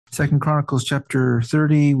Second Chronicles chapter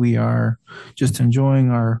 30. We are just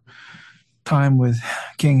enjoying our time with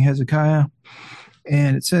King Hezekiah.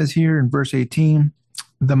 And it says here in verse 18,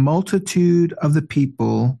 the multitude of the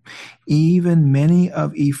people, even many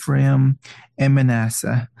of Ephraim and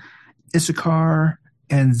Manasseh, Issachar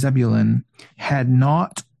and Zebulun, had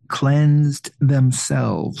not cleansed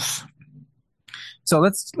themselves. So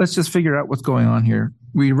let's just figure out what's going on here.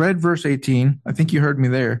 We read verse 18. I think you heard me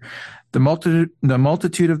there. The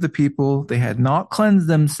multitude of the people, they had not cleansed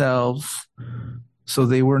themselves, so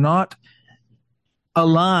they were not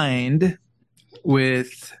aligned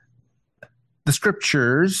with the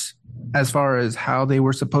scriptures as far as how they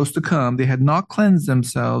were supposed to come. They had not cleansed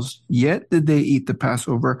themselves, yet did they eat the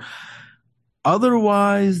Passover.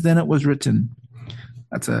 Otherwise than it was written.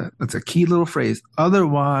 That's a key little phrase.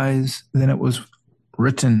 Otherwise than it was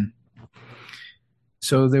written.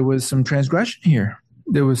 So there was some transgression here.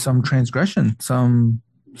 There was some transgression, some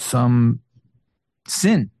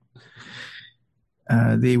sin.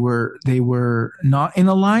 They were not in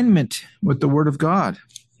alignment with the word of God.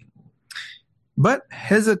 But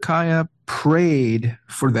Hezekiah prayed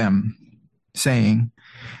for them, saying,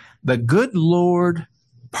 the good Lord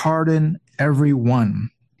pardon every one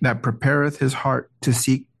that prepareth his heart to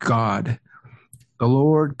seek God, the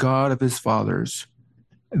Lord God of his fathers,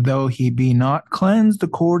 though he be not cleansed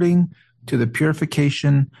according to the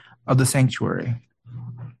purification of the sanctuary.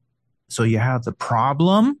 So you have the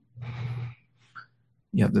problem.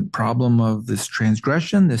 You have the problem of this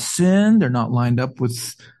transgression, this sin. They're not lined up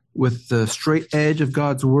with the straight edge of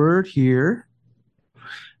God's word here.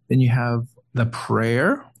 Then you have the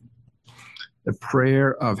prayer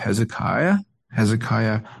of Hezekiah.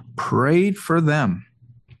 Hezekiah prayed for them,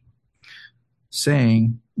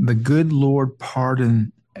 saying, the good Lord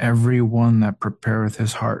pardon every one that prepareth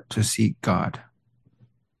his heart to seek God.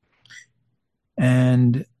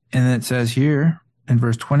 And it says here in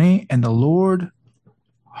verse 20, and the Lord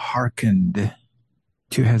hearkened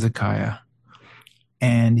to Hezekiah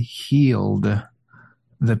and healed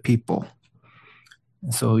the people.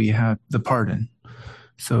 So you have the pardon.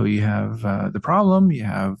 So you have the problem, you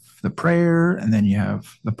have the prayer, and then you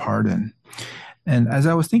have the pardon. And as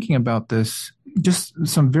I was thinking about this, just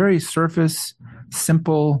some very surface,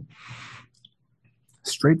 simple,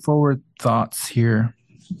 straightforward thoughts here,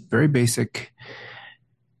 very basic.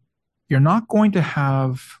 You're not going to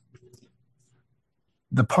have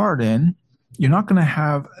the pardon, you're not going to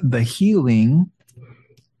have the healing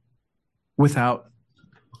without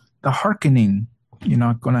the hearkening. You're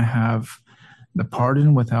not going to have the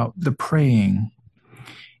pardon without the praying.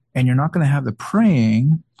 And you're not going to have the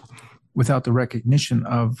praying without the recognition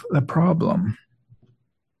of the problem,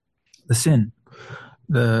 the sin,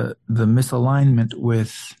 the misalignment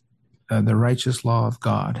with the righteous law of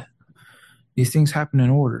God. These things happen in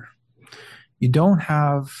order. You don't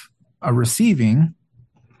have a receiving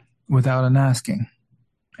without an asking.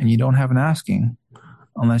 And you don't have an asking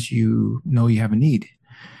unless you know you have a need.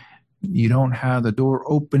 You don't have the door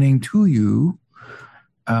opening to you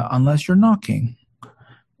unless you're knocking.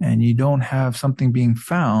 And you don't have something being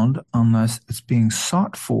found unless it's being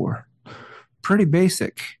sought for. Pretty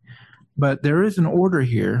basic. But there is an order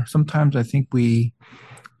here. Sometimes I think we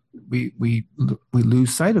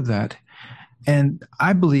lose sight of that. And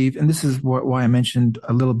I believe, and this is why I mentioned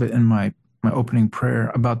a little bit in my opening prayer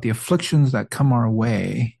about the afflictions that come our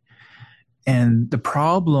way and the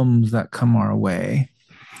problems that come our way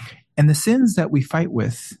and the sins that we fight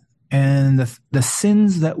with and the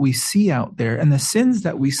sins that we see out there and the sins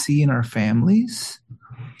that we see in our families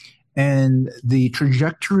and the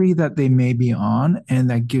trajectory that they may be on, and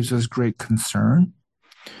that gives us great concern.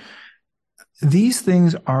 These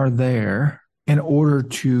things are there in order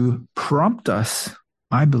to prompt us,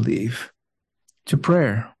 I believe, to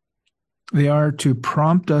prayer. They are to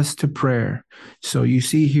prompt us to prayer. So you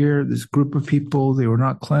see here, this group of people, they were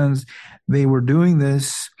not cleansed. They were doing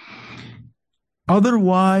this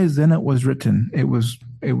otherwise than it was written. It was,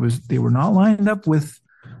 they were not lined up with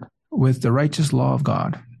the righteous law of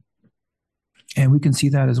God. And we can see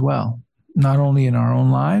that as well, not only in our own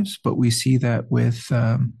lives, but we see that with,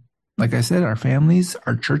 like I said, our families,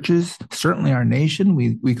 our churches, certainly our nation.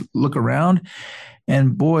 We look around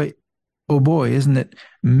and boy, oh boy, isn't it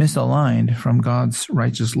misaligned from God's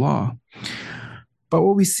righteous law. But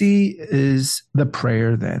what we see is the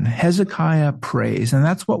prayer then. Hezekiah prays, and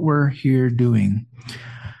that's what we're here doing.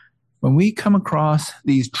 When we come across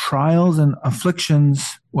these trials and afflictions,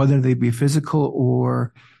 whether they be physical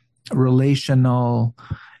or relational,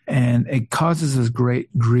 and it causes us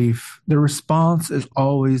great grief, the response is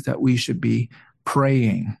always that we should be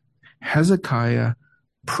praying. Hezekiah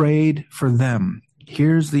prayed for them.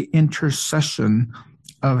 Here's the intercession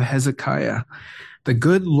of Hezekiah. The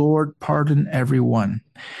good Lord pardon everyone.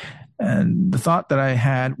 And the thought that I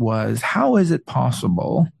had was, how is it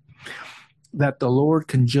possible that the Lord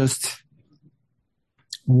can just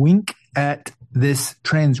wink at this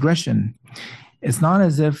transgression? It's not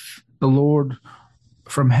as if the Lord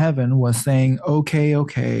from heaven was saying,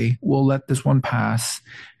 okay, we'll let this one pass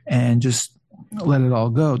and just let it all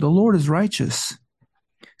go. The Lord is righteous.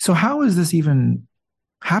 So how is this even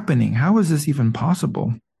happening? How is this even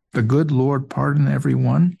possible? The good Lord pardon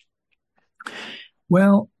everyone?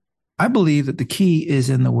 Well, I believe that the key is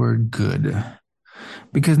in the word good.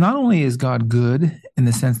 Because not only is God good in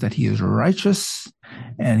the sense that he is righteous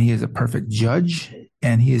and he is a perfect judge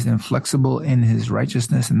and he is inflexible in his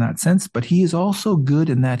righteousness in that sense, but he is also good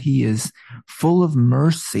in that he is full of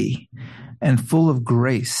mercy and full of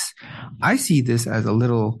grace. I see this as a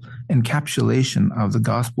little encapsulation of the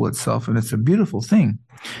gospel itself, and it's a beautiful thing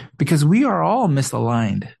because we are all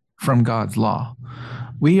misaligned from God's law.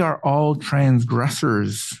 We are all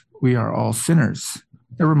transgressors. We are all sinners.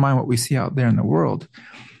 Never mind what we see out there in the world.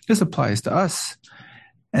 This applies to us.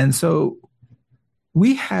 And so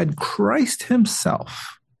we had Christ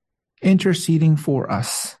himself interceding for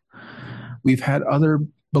us. We've had other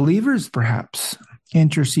believers perhaps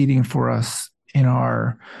interceding for us in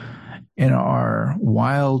our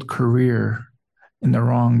wild career in the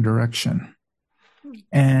wrong direction.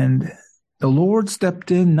 And the Lord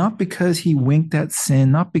stepped in, not because he winked at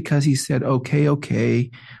sin, not because he said,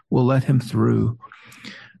 okay, we'll let him through.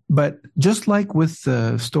 But just like with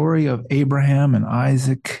the story of Abraham and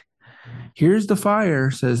Isaac, here's the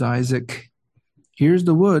fire, says Isaac. Here's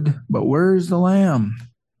the wood, but where's the lamb?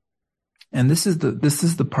 And this is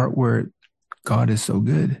the part where God is so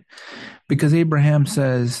good. Because Abraham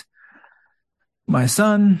says, my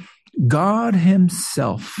son, God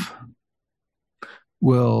himself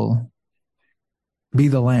will be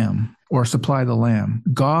the lamb or supply the lamb.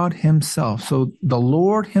 God himself. So the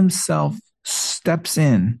Lord himself steps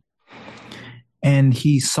in and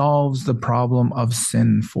he solves the problem of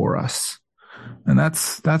sin for us. And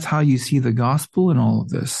that's how you see the gospel in all of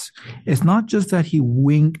this. It's not just that he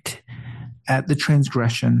winked at the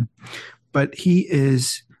transgression, but he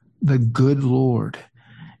is the good Lord.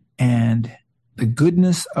 And the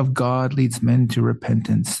goodness of God leads men to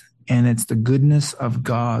repentance. And it's the goodness of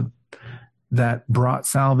God that brought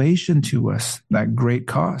salvation to us, that great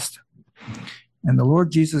cost. And the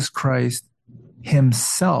Lord Jesus Christ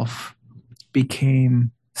himself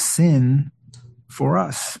became sin for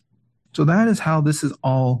us. So that is how this is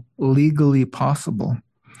all legally possible.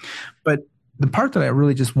 But the part that I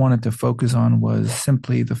really just wanted to focus on was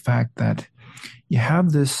simply the fact that you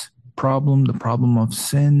have this problem, the problem of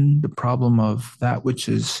sin, the problem of that which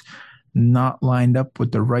is not lined up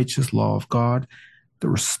with the righteous law of God, the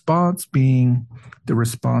response being the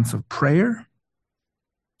response of prayer,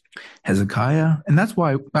 Hezekiah. And that's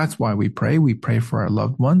why we pray. We pray for our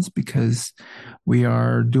loved ones because we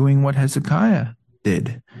are doing what Hezekiah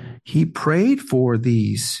did. He prayed for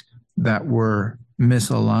these that were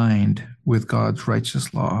misaligned with God's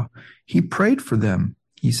righteous law. He prayed for them,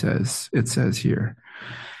 it says here.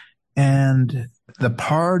 And the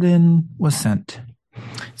pardon was sent.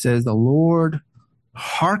 It says the Lord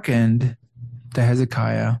hearkened to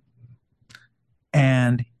Hezekiah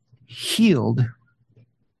and healed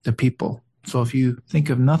the people. So if you think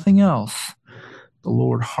of nothing else, the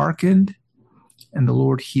Lord hearkened and the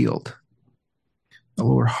Lord healed. The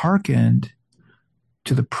Lord hearkened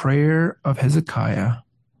to the prayer of Hezekiah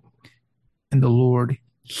and the Lord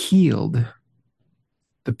healed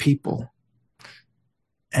the people.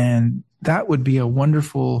 And that would be a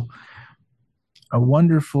wonderful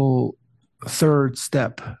third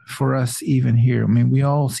step for us even here. I mean, we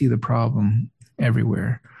all see the problem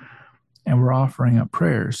everywhere and we're offering up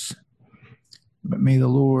prayers. But may the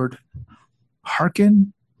Lord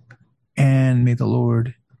hearken and may the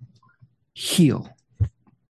Lord heal